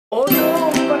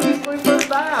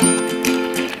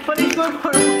going for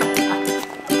her bath.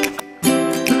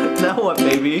 Now what,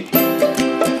 baby?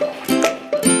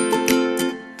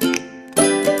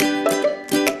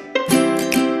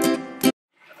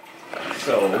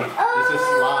 So, this is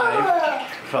live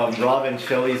from Rob and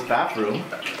Shelly's bathroom.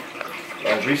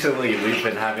 Recently, we've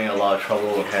been having a lot of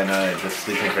trouble with Hannah and just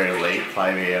sleeping very late,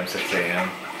 5 a.m., 6 a.m.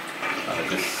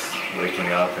 Just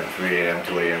waking up, and 3 a.m.,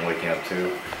 2 a.m. waking up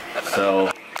too.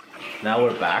 So, now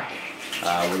we're back.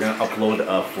 We're going to upload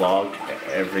a vlog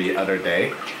every other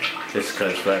day, just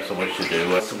because we have so much to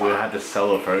do. So we had to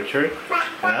sell the furniture,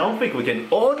 and I don't think we can...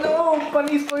 Oh no!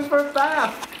 Bunny's going for a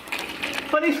bath!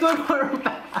 Bunny's going for a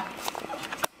bath!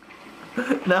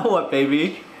 Now what,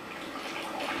 baby?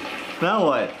 Now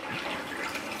what?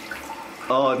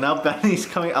 Oh, now Bunny's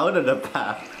coming out of the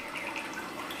bath.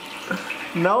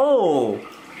 No!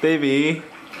 Baby.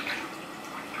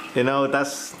 You know,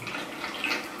 that's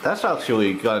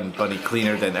actually gotten Bunny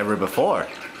cleaner than ever before.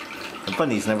 And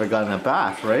Bunny's never gotten a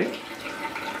bath, right?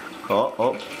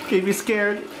 Oh, baby's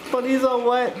scared. Bunny's all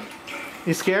wet.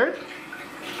 You scared?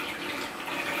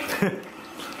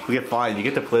 Okay, fine. You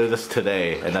get to play with this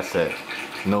today, and that's it.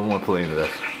 No more playing with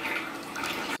this.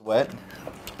 It's wet.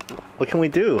 What can we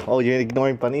do? Oh, you're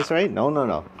ignoring bunnies, right? No.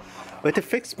 We have to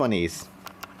fix bunnies.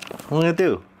 What are we gonna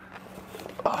do?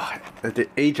 Oh, at the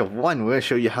age of 1, we're gonna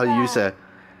show you how to use a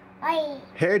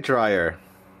hair dryer.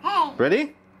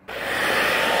 Ready?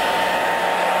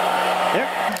 Here.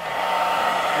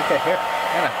 Okay, here.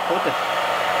 Hannah, hold this.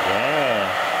 Yeah.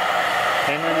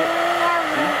 Hannah,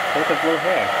 hold the blue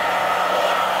hair.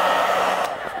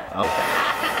 Okay.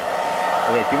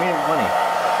 Okay, give me the bunny.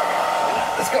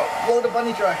 Let's go. Blow the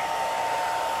bunny dry.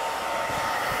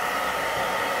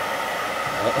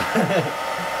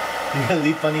 You gonna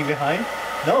leave Bunny behind?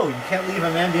 No, you can't leave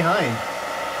a man behind.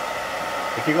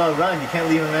 If you're gonna run, you can't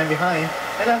leave a man behind.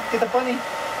 Anna, get the bunny.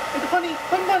 Get the bunny.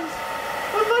 Run, buns.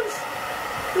 Run, buns.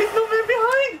 Leave no man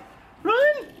behind.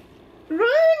 Run.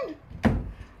 Run.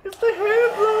 It's the hair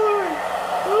blower.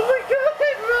 Oh my God,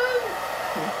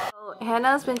 run.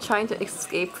 Hannah's been trying to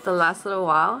escape for the last little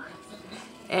while,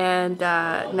 and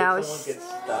now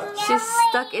she's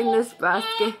stuck in this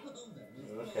basket.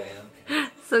 Okay.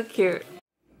 So cute.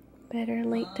 Better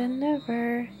late than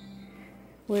never.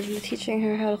 We're teaching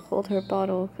her how to hold her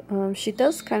bottle. She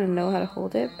does kind of know how to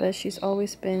hold it, but she's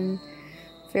always been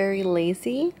very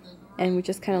lazy, and we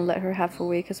just kind of let her have her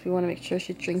way because we want to make sure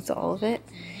she drinks all of it.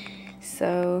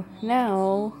 So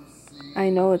now, I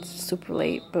know it's super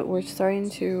late, but we're starting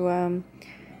to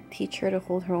teach her to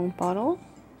hold her own bottle,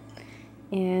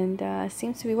 and it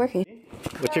seems to be working.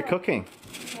 What you cooking?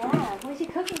 Yeah, what's you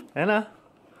cooking? Anna,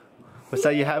 what's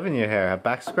that you have in your hair? A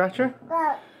back scratcher?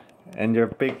 And your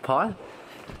big pot?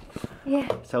 Yeah.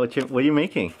 So what are you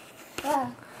making?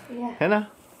 Yeah. Hannah?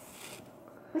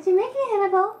 What you making,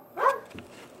 Hannibal?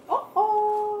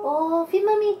 Oh, feed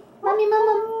mommy. Mommy,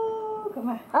 mama.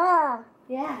 Come on.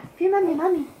 Yeah, feed mommy,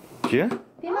 mommy. Yeah?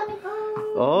 Feed mommy.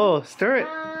 Oh, stir it.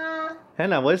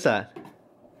 Hannah, what is that?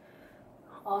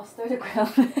 Oh, stir the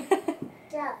ground.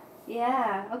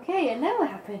 Yeah, okay, and then what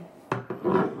happened?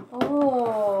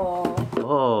 Oh,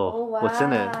 wow. What's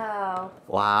in it?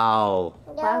 Wow.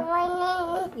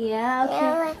 Yeah,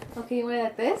 okay. Okay, you want it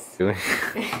like this?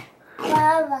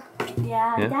 Yeah,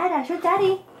 Dada, show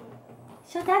daddy.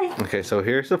 Show daddy. Okay, so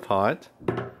here's the pot.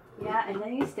 Yeah, and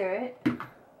then you stir it.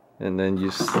 And then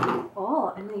you...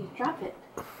 Oh, and then you drop it.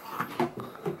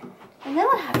 And then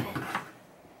what happens?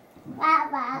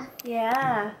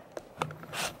 Yeah.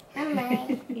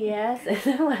 Yes, and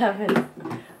then what happens?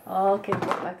 Oh, okay, go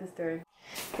back to stir.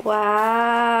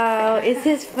 Wow, is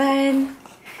this fun?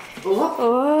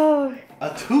 Oh.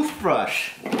 A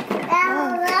toothbrush. Oh,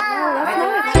 that's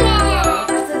not a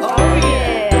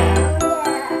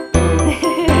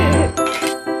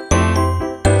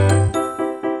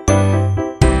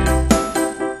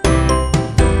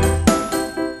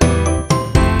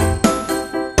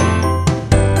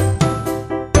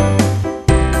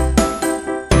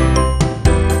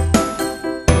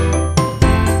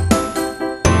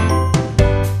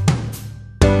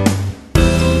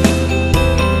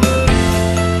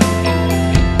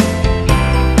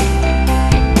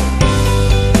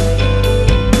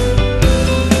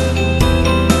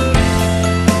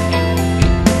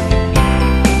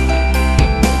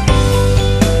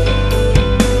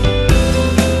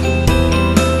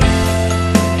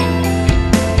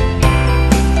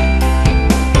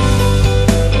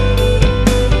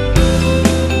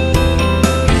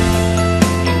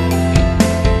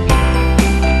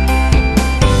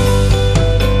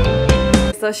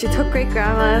So she took great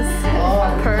grandma's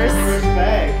purse.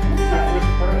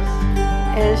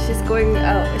 And she's going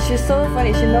out. She's so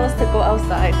funny. She knows to go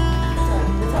outside.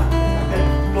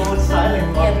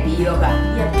 smiling.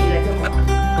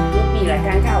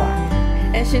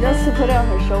 And she does to put it on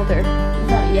her shoulder.